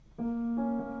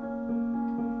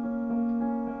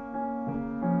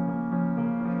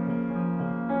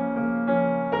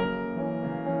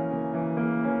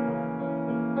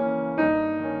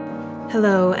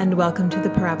Hello, and welcome to the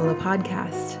Parabola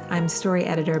Podcast. I'm story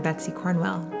editor Betsy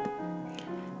Cornwell.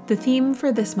 The theme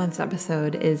for this month's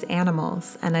episode is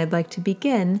animals, and I'd like to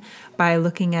begin by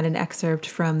looking at an excerpt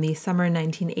from the summer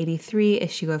 1983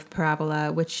 issue of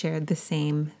Parabola, which shared the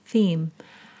same theme.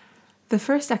 The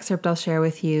first excerpt I'll share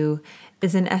with you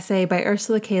is an essay by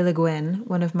Ursula K. Le Guin,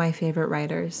 one of my favorite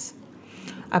writers.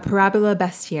 A Parabola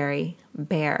Bestiary,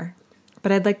 Bear.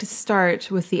 But I'd like to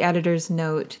start with the editor's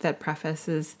note that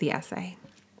prefaces the essay.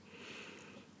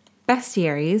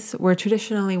 Bestiaries were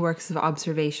traditionally works of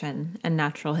observation and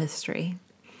natural history.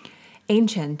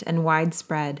 Ancient and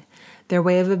widespread, their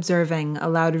way of observing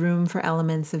allowed room for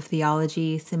elements of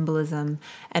theology, symbolism,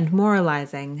 and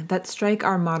moralizing that strike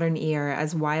our modern ear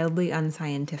as wildly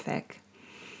unscientific.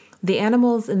 The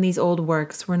animals in these old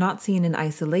works were not seen in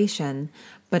isolation,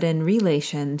 but in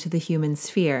relation to the human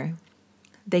sphere.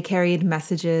 They carried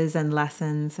messages and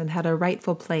lessons and had a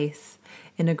rightful place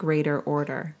in a greater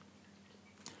order.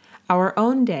 Our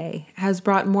own day has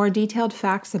brought more detailed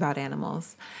facts about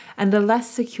animals and a less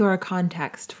secure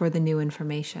context for the new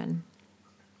information.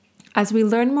 As we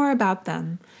learn more about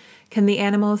them, can the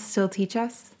animals still teach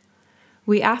us?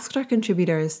 We asked our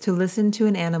contributors to listen to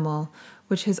an animal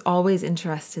which has always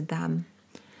interested them.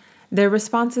 Their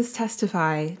responses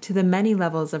testify to the many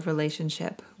levels of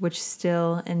relationship which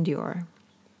still endure.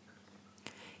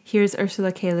 Here's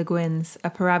Ursula K. Le Guin's A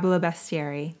Parabola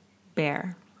Bestiary,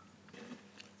 Bear.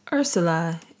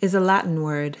 Ursula is a Latin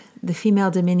word, the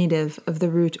female diminutive of the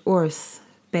root urs,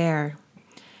 bear.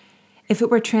 If it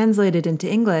were translated into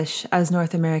English, as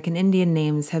North American Indian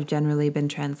names have generally been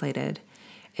translated,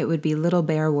 it would be Little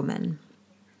Bear Woman.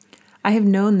 I have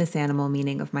known this animal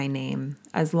meaning of my name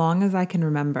as long as I can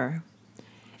remember.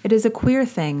 It is a queer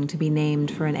thing to be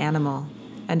named for an animal,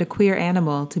 and a queer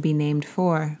animal to be named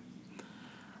for.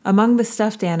 Among the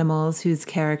stuffed animals whose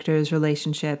characters,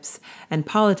 relationships, and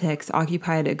politics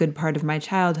occupied a good part of my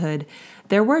childhood,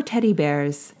 there were teddy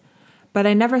bears, but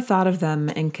I never thought of them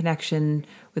in connection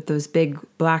with those big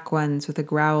black ones with a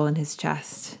growl in his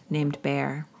chest, named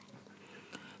Bear.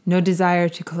 No desire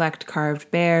to collect carved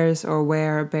bears or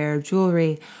wear bear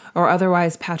jewelry or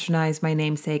otherwise patronize my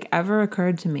namesake ever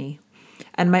occurred to me,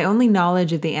 and my only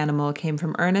knowledge of the animal came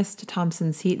from Ernest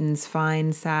Thompson Seton's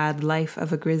fine, sad Life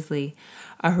of a Grizzly,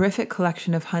 a horrific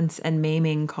collection of hunts and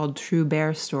maiming called True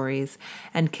Bear Stories,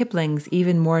 and Kipling's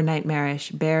even more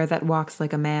nightmarish Bear That Walks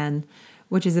Like a Man,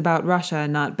 which is about Russia,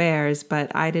 not bears,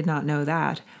 but I did not know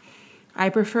that. I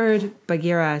preferred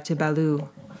Bagheera to Baloo.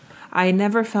 I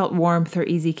never felt warmth or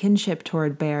easy kinship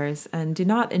toward bears, and do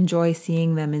not enjoy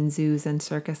seeing them in zoos and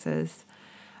circuses.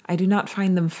 I do not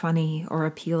find them funny or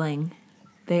appealing.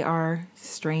 They are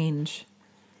strange.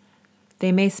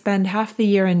 They may spend half the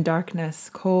year in darkness,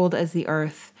 cold as the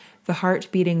earth, the heart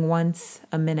beating once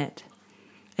a minute.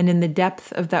 And in the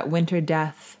depth of that winter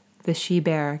death, the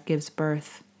she-bear gives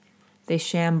birth. They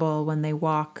shamble when they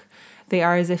walk. They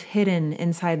are as if hidden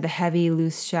inside the heavy,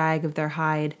 loose shag of their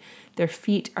hide. Their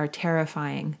feet are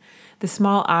terrifying. The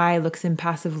small eye looks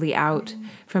impassively out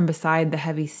from beside the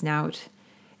heavy snout.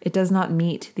 It does not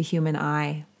meet the human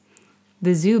eye.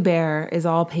 The zoo bear is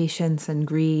all patience and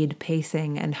greed,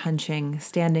 pacing and hunching,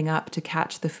 standing up to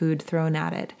catch the food thrown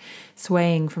at it,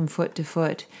 swaying from foot to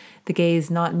foot, the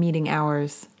gaze not meeting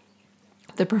ours.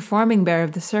 The performing bear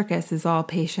of the circus is all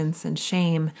patience and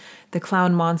shame, the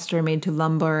clown monster made to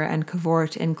lumber and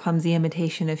cavort in clumsy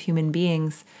imitation of human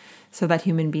beings, so that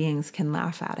human beings can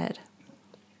laugh at it.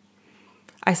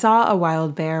 I saw a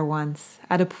wild bear once,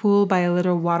 at a pool by a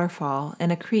little waterfall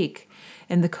in a creek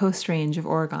in the Coast Range of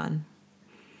Oregon.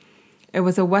 It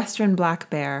was a western black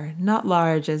bear, not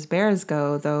large as bears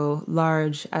go, though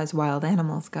large as wild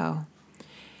animals go.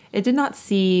 It did not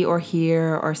see or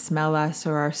hear or smell us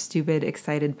or our stupid,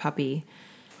 excited puppy.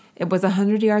 It was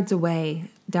 100 yards away,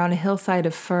 down a hillside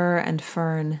of fir and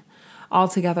fern,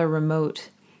 altogether remote,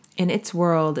 in its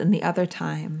world in the other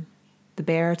time, the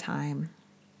bear time.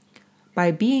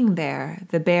 By being there,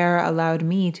 the bear allowed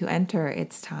me to enter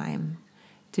its time,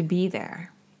 to be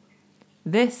there.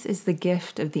 This is the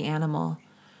gift of the animal,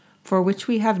 for which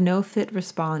we have no fit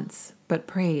response but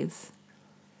praise.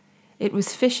 It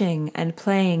was fishing and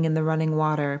playing in the running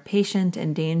water, patient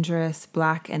and dangerous,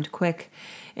 black and quick,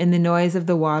 in the noise of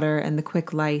the water and the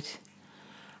quick light.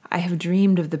 I have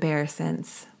dreamed of the bear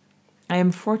since. I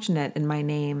am fortunate in my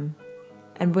name,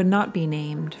 and would not be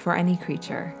named for any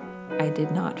creature I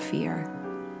did not fear.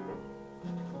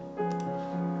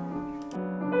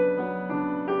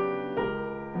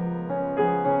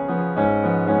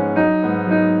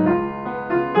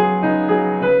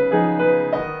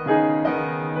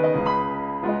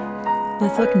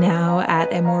 Let's look now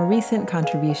at a more recent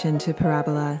contribution to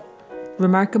Parabola,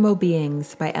 Remarkable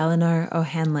Beings by Eleanor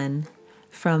O'Hanlon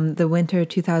from the winter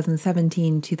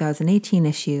 2017-2018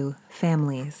 issue,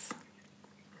 Families.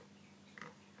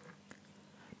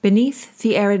 Beneath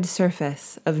the arid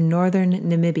surface of northern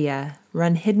Namibia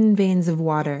run hidden veins of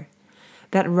water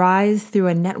that rise through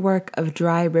a network of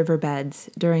dry riverbeds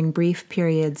during brief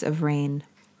periods of rain.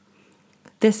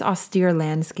 This austere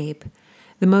landscape,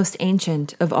 the most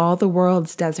ancient of all the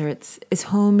world's deserts, is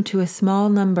home to a small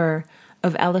number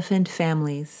of elephant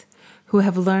families who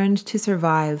have learned to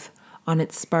survive on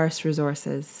its sparse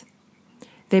resources.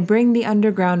 They bring the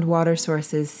underground water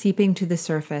sources seeping to the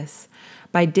surface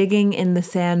by digging in the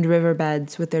sand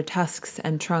riverbeds with their tusks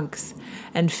and trunks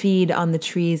and feed on the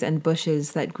trees and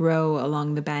bushes that grow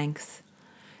along the banks.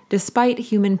 Despite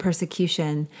human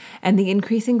persecution and the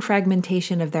increasing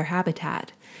fragmentation of their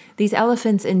habitat, these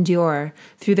elephants endure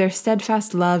through their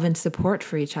steadfast love and support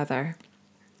for each other,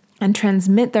 and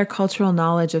transmit their cultural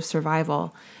knowledge of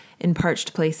survival in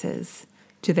parched places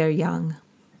to their young.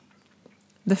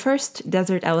 The first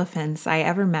desert elephants I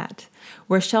ever met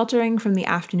were sheltering from the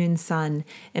afternoon sun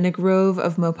in a grove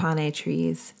of mopane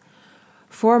trees.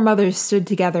 4 mothers stood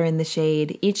together in the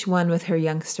shade, each one with her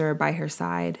youngster by her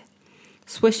side.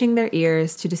 Swishing their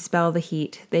ears to dispel the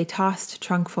heat, they tossed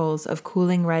trunkfuls of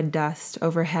cooling red dust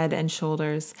over head and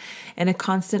shoulders in a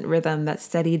constant rhythm that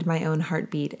steadied my own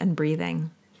heartbeat and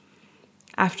breathing.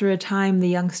 After a time, the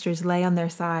youngsters lay on their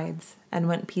sides and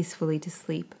went peacefully to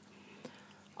sleep.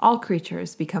 All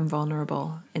creatures become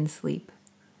vulnerable in sleep.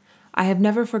 I have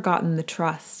never forgotten the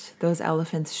trust those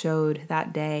elephants showed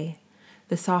that day,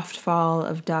 the soft fall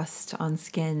of dust on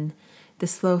skin, the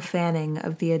slow fanning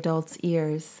of the adults'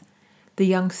 ears, the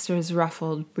youngsters'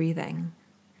 ruffled breathing.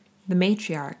 The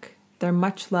matriarch, their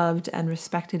much-loved and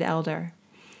respected elder,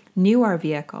 knew our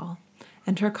vehicle,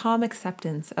 and her calm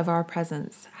acceptance of our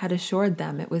presence had assured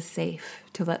them it was safe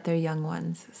to let their young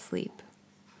ones sleep.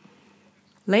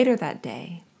 Later that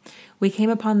day, we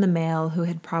came upon the male who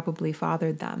had probably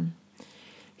fathered them.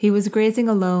 He was grazing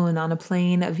alone on a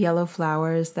plain of yellow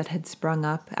flowers that had sprung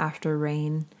up after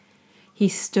rain. He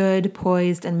stood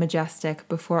poised and majestic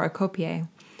before a kopje,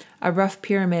 a rough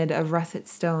pyramid of russet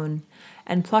stone,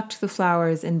 and plucked the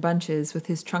flowers in bunches with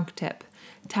his trunk tip,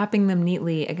 tapping them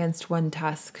neatly against one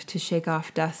tusk to shake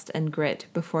off dust and grit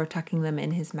before tucking them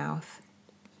in his mouth.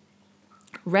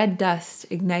 Red dust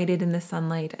ignited in the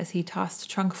sunlight as he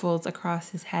tossed trunkfuls across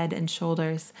his head and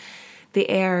shoulders. The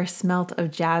air smelt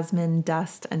of jasmine,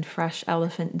 dust, and fresh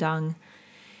elephant dung.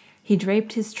 He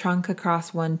draped his trunk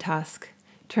across one tusk,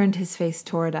 turned his face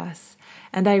toward us,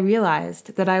 and I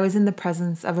realized that I was in the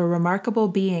presence of a remarkable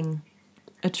being,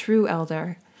 a true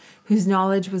elder, whose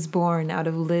knowledge was born out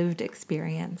of lived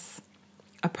experience,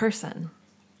 a person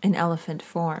in elephant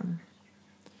form.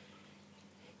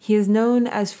 He is known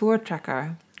as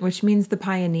Voortrekker, which means the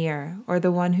pioneer, or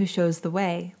the one who shows the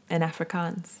way, in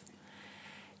Afrikaans.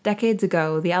 Decades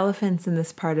ago, the elephants in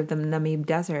this part of the Namib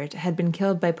Desert had been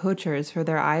killed by poachers for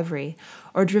their ivory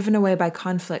or driven away by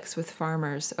conflicts with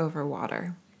farmers over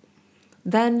water.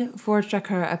 Then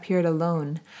Voortrekker appeared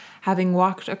alone, having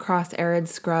walked across arid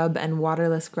scrub and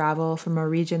waterless gravel from a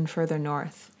region further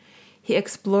north. He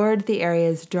explored the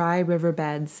area's dry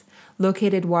riverbeds,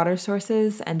 located water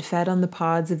sources, and fed on the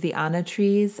pods of the ana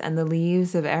trees and the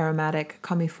leaves of aromatic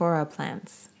commiphora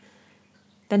plants.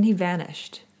 Then he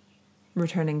vanished,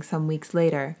 returning some weeks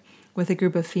later with a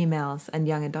group of females and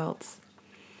young adults.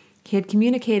 He had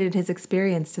communicated his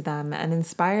experience to them and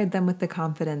inspired them with the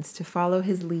confidence to follow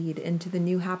his lead into the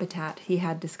new habitat he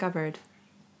had discovered.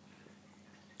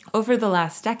 Over the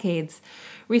last decades,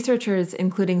 researchers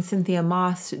including Cynthia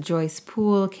Moss, Joyce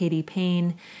Poole, Katie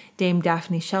Payne, Dame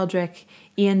Daphne Sheldrick,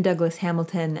 Ian Douglas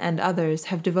Hamilton, and others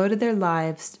have devoted their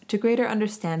lives to greater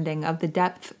understanding of the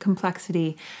depth,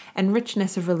 complexity, and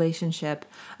richness of relationship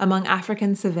among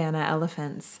African savanna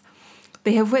elephants.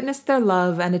 They have witnessed their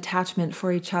love and attachment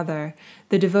for each other,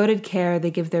 the devoted care they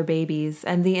give their babies,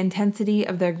 and the intensity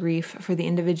of their grief for the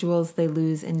individuals they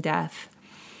lose in death.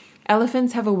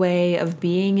 Elephants have a way of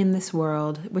being in this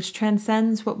world which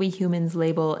transcends what we humans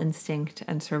label instinct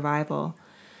and survival.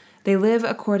 They live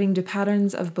according to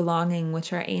patterns of belonging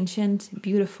which are ancient,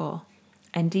 beautiful,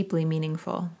 and deeply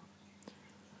meaningful.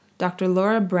 Dr.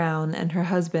 Laura Brown and her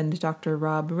husband, Dr.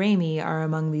 Rob Ramey, are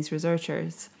among these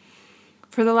researchers.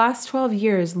 For the last 12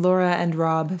 years, Laura and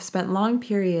Rob have spent long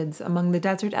periods among the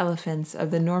desert elephants of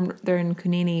the northern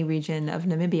Kunene region of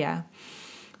Namibia,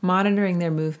 monitoring their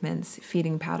movements,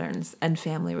 feeding patterns, and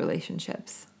family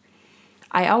relationships.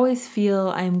 I always feel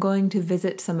I am going to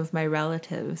visit some of my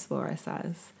relatives, Laura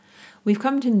says. We've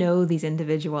come to know these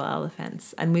individual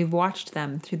elephants, and we've watched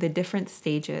them through the different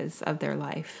stages of their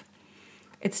life.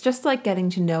 It's just like getting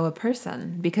to know a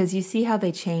person because you see how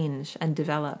they change and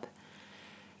develop.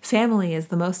 Family is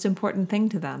the most important thing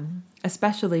to them,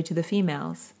 especially to the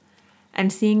females,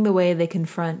 and seeing the way they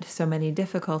confront so many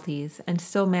difficulties and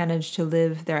still manage to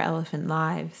live their elephant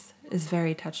lives is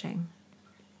very touching.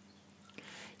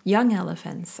 Young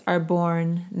elephants are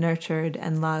born, nurtured,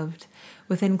 and loved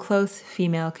within close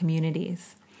female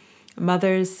communities.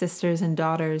 Mothers, sisters, and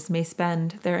daughters may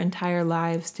spend their entire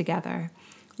lives together,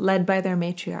 led by their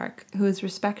matriarch, who is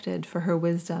respected for her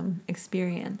wisdom,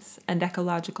 experience, and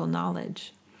ecological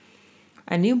knowledge.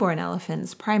 A newborn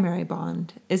elephant's primary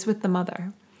bond is with the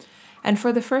mother, and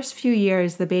for the first few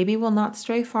years the baby will not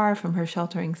stray far from her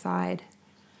sheltering side.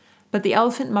 But the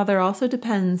elephant mother also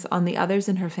depends on the others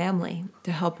in her family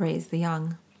to help raise the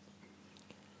young.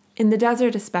 In the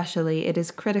desert especially, it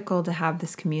is critical to have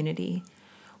this community.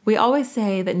 We always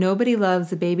say that nobody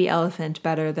loves a baby elephant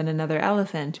better than another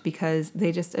elephant because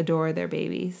they just adore their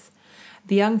babies.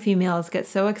 The young females get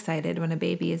so excited when a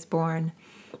baby is born.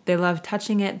 They love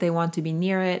touching it, they want to be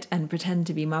near it, and pretend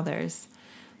to be mothers.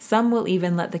 Some will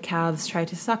even let the calves try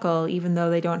to suckle even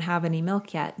though they don't have any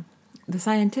milk yet. The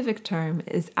scientific term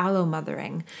is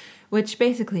allomothering, which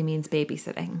basically means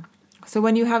babysitting. So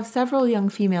when you have several young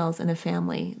females in a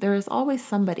family, there is always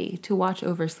somebody to watch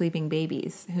over sleeping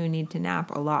babies who need to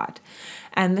nap a lot,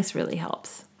 and this really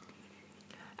helps.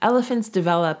 Elephants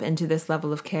develop into this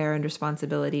level of care and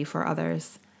responsibility for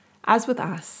others. As with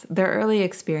us, their early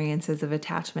experiences of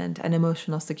attachment and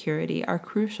emotional security are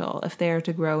crucial if they are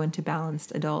to grow into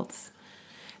balanced adults.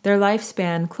 Their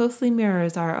lifespan closely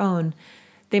mirrors our own.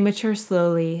 They mature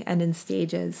slowly and in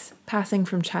stages, passing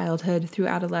from childhood through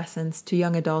adolescence to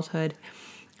young adulthood,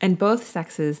 and both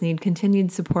sexes need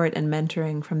continued support and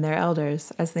mentoring from their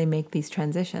elders as they make these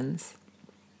transitions.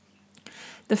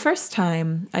 The first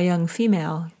time a young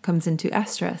female comes into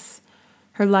estrus,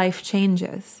 her life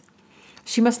changes.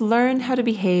 She must learn how to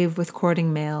behave with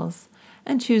courting males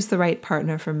and choose the right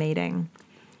partner for mating.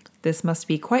 This must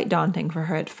be quite daunting for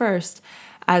her at first,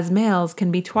 as males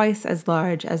can be twice as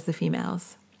large as the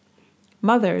females.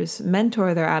 Mothers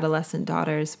mentor their adolescent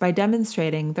daughters by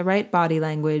demonstrating the right body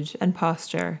language and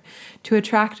posture to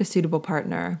attract a suitable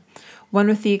partner, one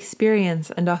with the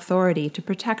experience and authority to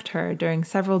protect her during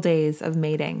several days of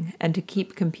mating and to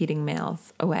keep competing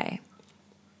males away.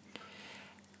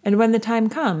 And when the time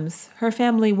comes, her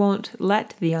family won't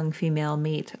let the young female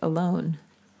mate alone.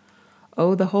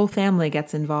 Oh, the whole family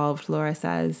gets involved, Laura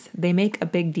says. They make a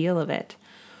big deal of it.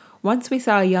 Once we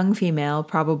saw a young female,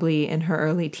 probably in her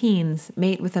early teens,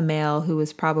 mate with a male who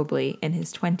was probably in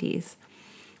his 20s.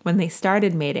 When they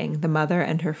started mating, the mother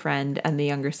and her friend and the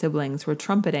younger siblings were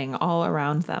trumpeting all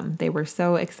around them. They were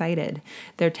so excited.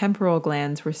 Their temporal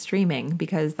glands were streaming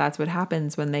because that's what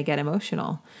happens when they get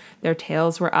emotional. Their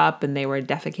tails were up and they were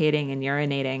defecating and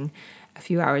urinating. A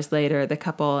few hours later, the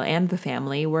couple and the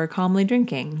family were calmly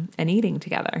drinking and eating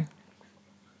together.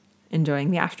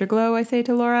 Enjoying the afterglow, I say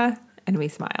to Laura, and we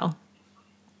smile.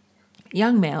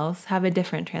 Young males have a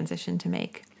different transition to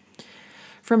make.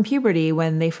 From puberty,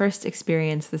 when they first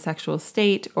experience the sexual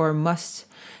state or must,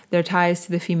 their ties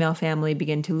to the female family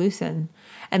begin to loosen,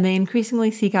 and they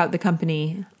increasingly seek out the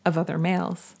company of other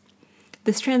males.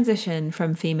 This transition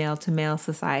from female to male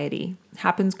society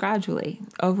happens gradually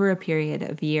over a period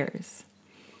of years.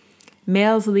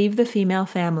 Males leave the female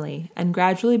family and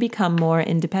gradually become more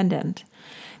independent.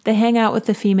 They hang out with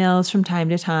the females from time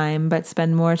to time, but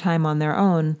spend more time on their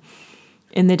own.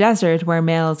 In the desert, where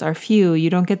males are few, you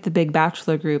don't get the big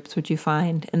bachelor groups which you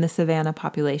find in the savanna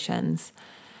populations.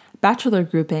 Bachelor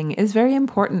grouping is very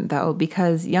important, though,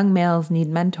 because young males need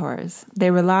mentors. They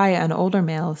rely on older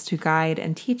males to guide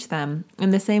and teach them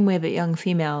in the same way that young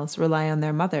females rely on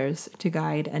their mothers to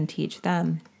guide and teach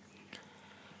them.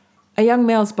 A young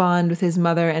male's bond with his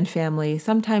mother and family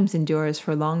sometimes endures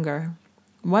for longer.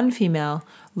 One female,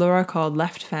 Laura called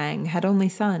Left Fang, had only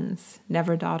sons,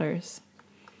 never daughters.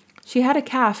 She had a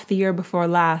calf the year before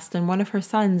last, and one of her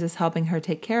sons is helping her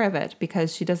take care of it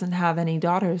because she doesn't have any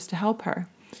daughters to help her.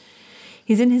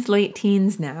 He's in his late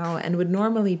teens now and would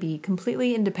normally be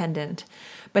completely independent,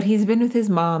 but he's been with his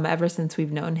mom ever since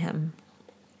we've known him.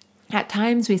 At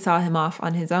times we saw him off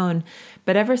on his own,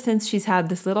 but ever since she's had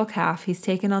this little calf, he's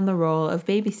taken on the role of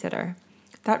babysitter.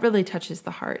 That really touches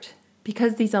the heart.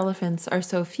 Because these elephants are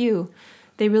so few,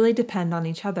 they really depend on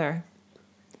each other.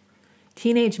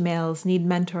 Teenage males need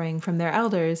mentoring from their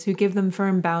elders who give them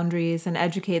firm boundaries and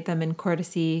educate them in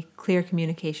courtesy, clear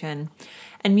communication,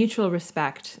 and mutual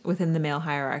respect within the male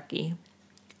hierarchy.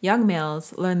 Young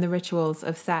males learn the rituals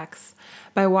of sex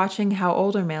by watching how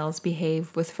older males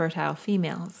behave with fertile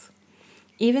females.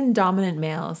 Even dominant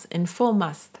males in full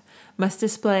musth must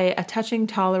display a touching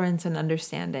tolerance and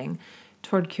understanding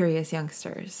toward curious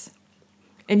youngsters.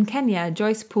 In Kenya,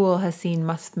 Joyce Poole has seen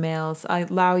musk males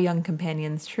allow young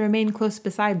companions to remain close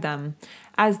beside them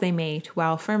as they mate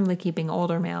while firmly keeping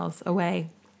older males away.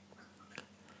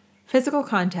 Physical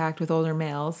contact with older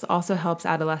males also helps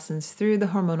adolescents through the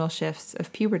hormonal shifts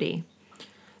of puberty.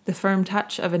 The firm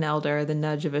touch of an elder, the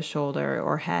nudge of a shoulder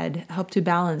or head help to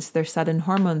balance their sudden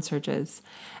hormone surges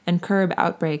and curb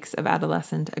outbreaks of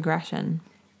adolescent aggression.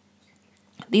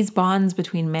 These bonds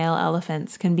between male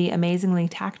elephants can be amazingly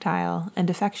tactile and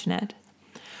affectionate.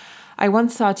 I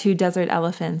once saw 2 desert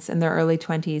elephants in their early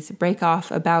 20s break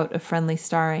off a bout of friendly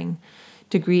starring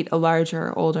to greet a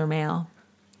larger, older male.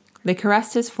 They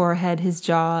caressed his forehead, his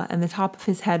jaw, and the top of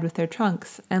his head with their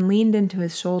trunks and leaned into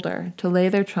his shoulder to lay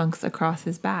their trunks across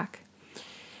his back.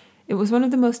 It was one of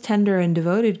the most tender and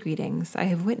devoted greetings I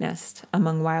have witnessed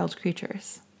among wild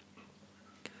creatures.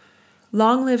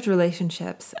 Long-lived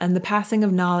relationships and the passing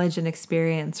of knowledge and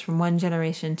experience from one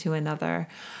generation to another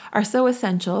are so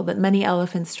essential that many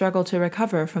elephants struggle to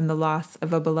recover from the loss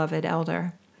of a beloved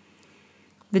elder.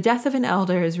 The death of an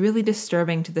elder is really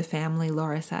disturbing to the family,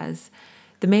 Laura says.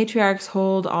 The matriarchs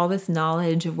hold all this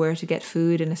knowledge of where to get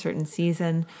food in a certain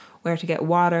season, where to get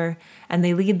water, and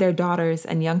they lead their daughters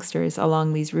and youngsters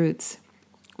along these routes.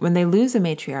 When they lose a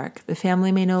matriarch, the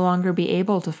family may no longer be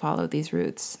able to follow these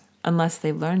routes, unless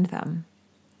they've learned them.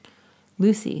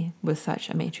 Lucy was such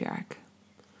a matriarch.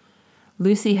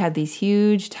 Lucy had these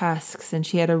huge tusks, and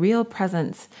she had a real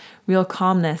presence, real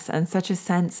calmness, and such a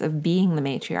sense of being the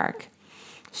matriarch.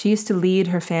 She used to lead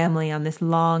her family on this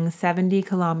long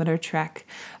 70-kilometer trek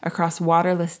across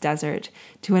waterless desert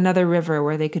to another river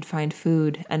where they could find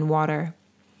food and water.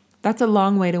 That's a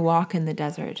long way to walk in the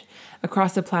desert,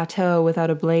 across a plateau without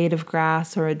a blade of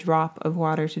grass or a drop of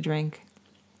water to drink.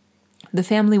 The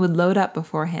family would load up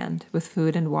beforehand with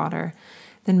food and water,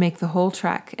 then make the whole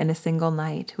trek in a single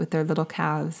night with their little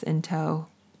calves in tow.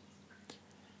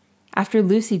 After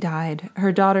Lucy died,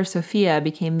 her daughter Sophia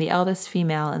became the eldest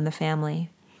female in the family.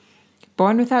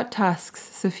 Born without tusks,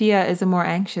 Sophia is a more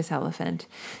anxious elephant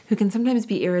who can sometimes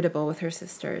be irritable with her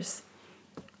sisters.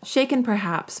 Shaken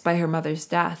perhaps by her mother's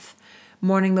death,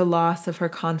 mourning the loss of her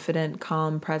confident,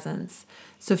 calm presence,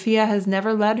 Sophia has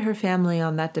never led her family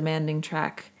on that demanding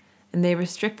trek, and they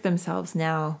restrict themselves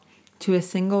now to a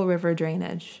single river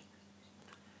drainage.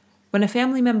 When a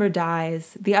family member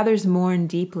dies, the others mourn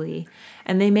deeply,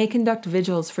 and they may conduct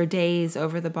vigils for days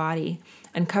over the body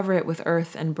and cover it with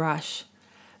earth and brush.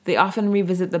 They often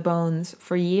revisit the bones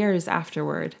for years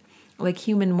afterward, like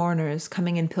human mourners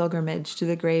coming in pilgrimage to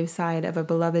the graveside of a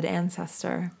beloved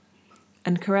ancestor,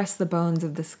 and caress the bones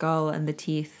of the skull and the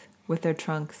teeth with their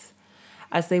trunks,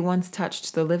 as they once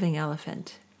touched the living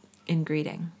elephant in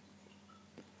greeting.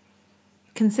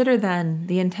 Consider then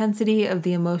the intensity of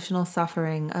the emotional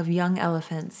suffering of young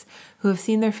elephants who have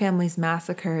seen their families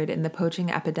massacred in the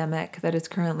poaching epidemic that is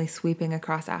currently sweeping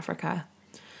across Africa.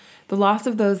 The loss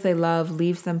of those they love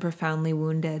leaves them profoundly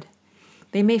wounded.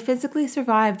 They may physically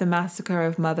survive the massacre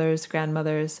of mothers,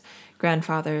 grandmothers,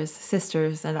 grandfathers,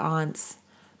 sisters, and aunts,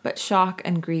 but shock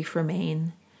and grief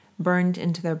remain, burned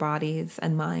into their bodies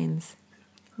and minds.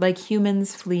 Like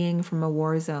humans fleeing from a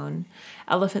war zone,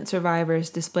 elephant survivors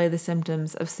display the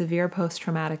symptoms of severe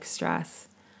post-traumatic stress.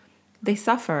 They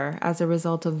suffer as a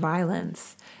result of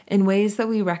violence in ways that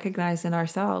we recognize in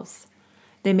ourselves.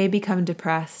 They may become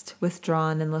depressed,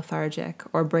 withdrawn, and lethargic,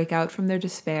 or break out from their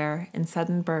despair in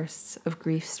sudden bursts of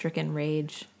grief-stricken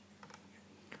rage.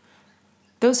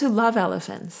 Those who love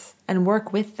elephants and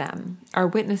work with them are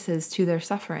witnesses to their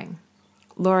suffering.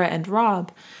 Laura and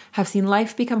Rob have seen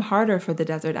life become harder for the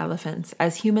desert elephants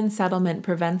as human settlement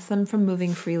prevents them from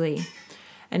moving freely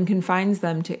and confines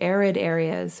them to arid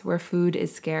areas where food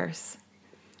is scarce.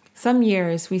 Some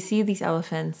years we see these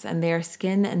elephants and they are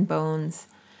skin and bones.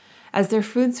 As their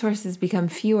food sources become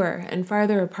fewer and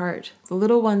farther apart, the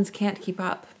little ones can't keep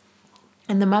up,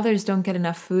 and the mothers don't get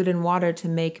enough food and water to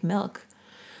make milk.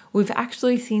 We've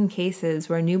actually seen cases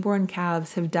where newborn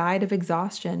calves have died of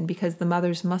exhaustion because the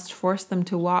mothers must force them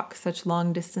to walk such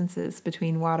long distances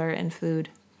between water and food.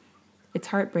 It's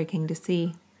heartbreaking to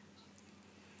see.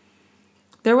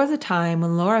 There was a time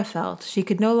when Laura felt she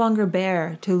could no longer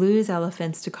bear to lose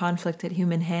elephants to conflict at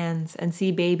human hands and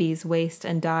see babies waste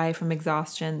and die from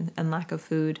exhaustion and lack of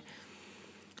food.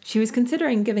 She was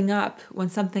considering giving up when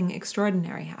something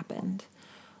extraordinary happened.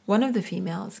 One of the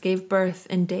females gave birth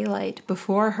in daylight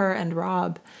before her and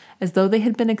Rob, as though they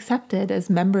had been accepted as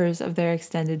members of their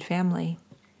extended family.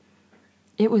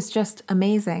 It was just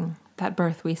amazing, that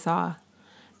birth we saw.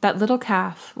 That little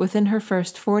calf, within her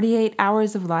first 48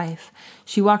 hours of life,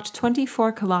 she walked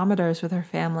 24 kilometers with her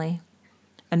family.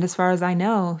 And as far as I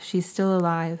know, she's still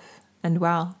alive and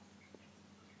well.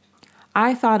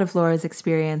 I thought of Laura's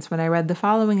experience when I read the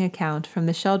following account from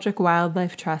the Sheldrick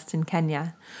Wildlife Trust in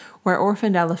Kenya, where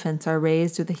orphaned elephants are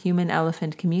raised with a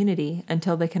human-elephant community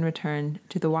until they can return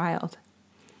to the wild.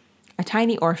 A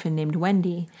tiny orphan named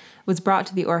Wendy was brought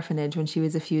to the orphanage when she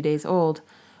was a few days old.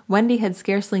 Wendy had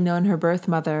scarcely known her birth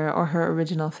mother or her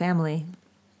original family.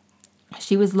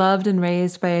 She was loved and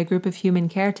raised by a group of human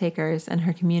caretakers and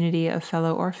her community of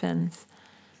fellow orphans.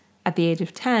 At the age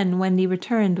of 10, Wendy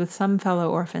returned with some fellow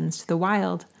orphans to the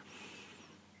wild.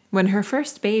 When her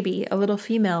first baby, a little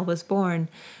female, was born,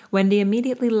 Wendy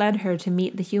immediately led her to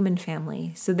meet the human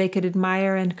family so they could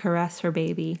admire and caress her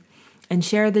baby and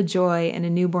share the joy in a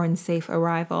newborn's safe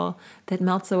arrival that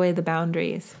melts away the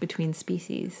boundaries between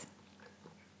species.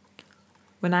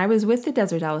 When I was with the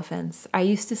desert elephants, I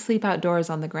used to sleep outdoors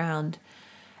on the ground.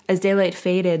 As daylight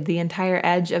faded, the entire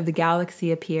edge of the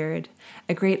galaxy appeared,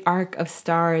 a great arc of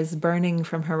stars burning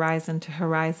from horizon to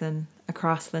horizon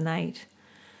across the night.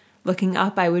 Looking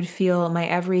up, I would feel my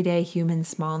everyday human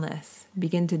smallness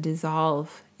begin to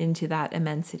dissolve into that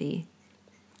immensity.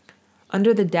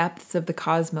 Under the depths of the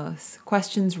cosmos,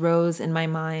 questions rose in my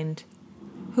mind.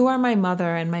 Who are my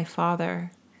mother and my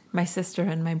father, my sister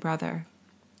and my brother?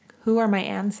 Who are my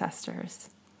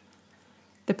ancestors?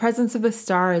 The presence of the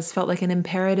stars felt like an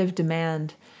imperative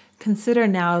demand. Consider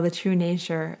now the true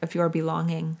nature of your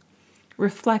belonging.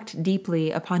 Reflect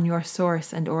deeply upon your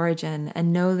source and origin,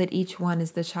 and know that each one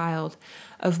is the child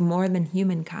of more than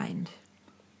humankind.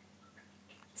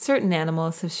 Certain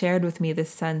animals have shared with me this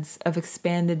sense of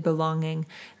expanded belonging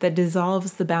that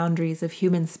dissolves the boundaries of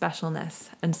human specialness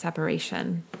and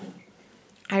separation.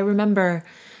 I remember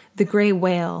the gray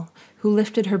whale who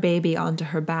lifted her baby onto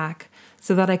her back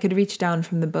so that I could reach down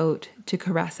from the boat to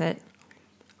caress it.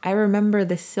 I remember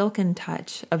the silken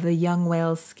touch of the young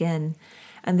whale's skin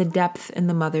and the depth in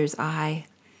the mother's eye.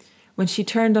 When she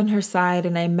turned on her side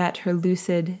and I met her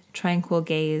lucid, tranquil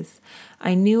gaze,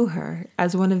 I knew her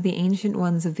as one of the ancient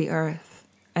ones of the earth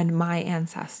and my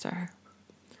ancestor.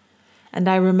 And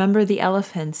I remember the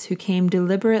elephants who came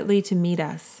deliberately to meet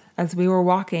us as we were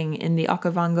walking in the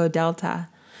Okavango Delta,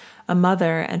 a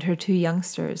mother and her 2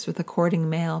 youngsters with a courting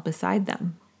male beside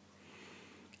them.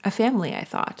 A family, I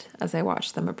thought, as I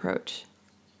watched them approach.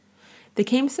 They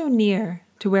came so near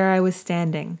to where I was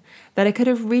standing that I could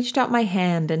have reached out my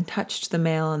hand and touched the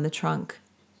male in the trunk.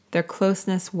 Their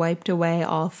closeness wiped away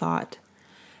all thought.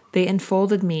 They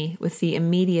enfolded me with the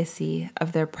immediacy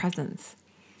of their presence.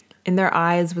 In their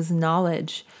eyes was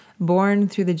knowledge, born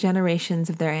through the generations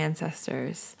of their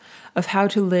ancestors, of how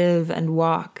to live and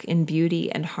walk in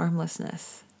beauty and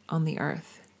harmlessness on the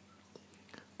earth.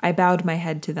 I bowed my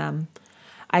head to them.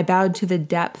 I bowed to the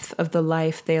depth of the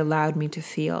life they allowed me to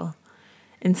feel,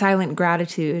 in silent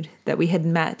gratitude that we had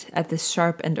met at this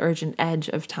sharp and urgent edge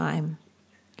of time.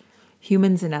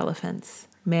 Humans and elephants,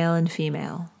 male and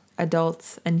female,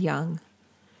 adults and young,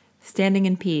 standing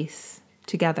in peace,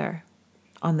 together,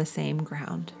 on the same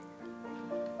ground.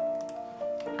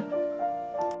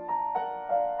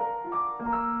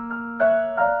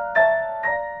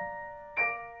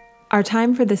 Our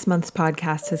time for this month's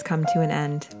podcast has come to an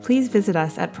end. Please visit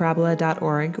us at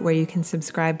parabola.org, where you can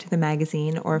subscribe to the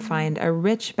magazine or find a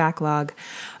rich backlog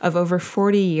of over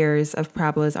 40 years of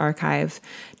Parabola's archive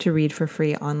to read for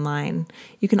free online.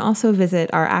 You can also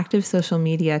visit our active social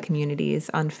media communities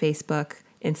on Facebook,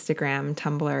 Instagram,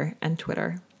 Tumblr, and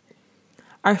Twitter.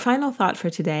 Our final thought for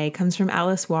today comes from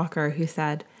Alice Walker, who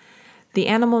said, "The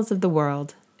animals of the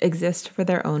world exist for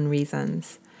their own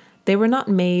reasons. They were not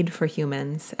made for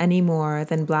humans any more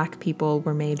than Black people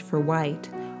were made for white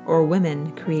or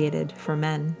women created for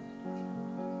men."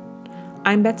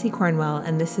 I'm Betsy Cornwell,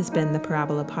 and this has been the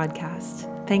Parabola Podcast.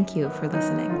 Thank you for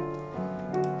listening.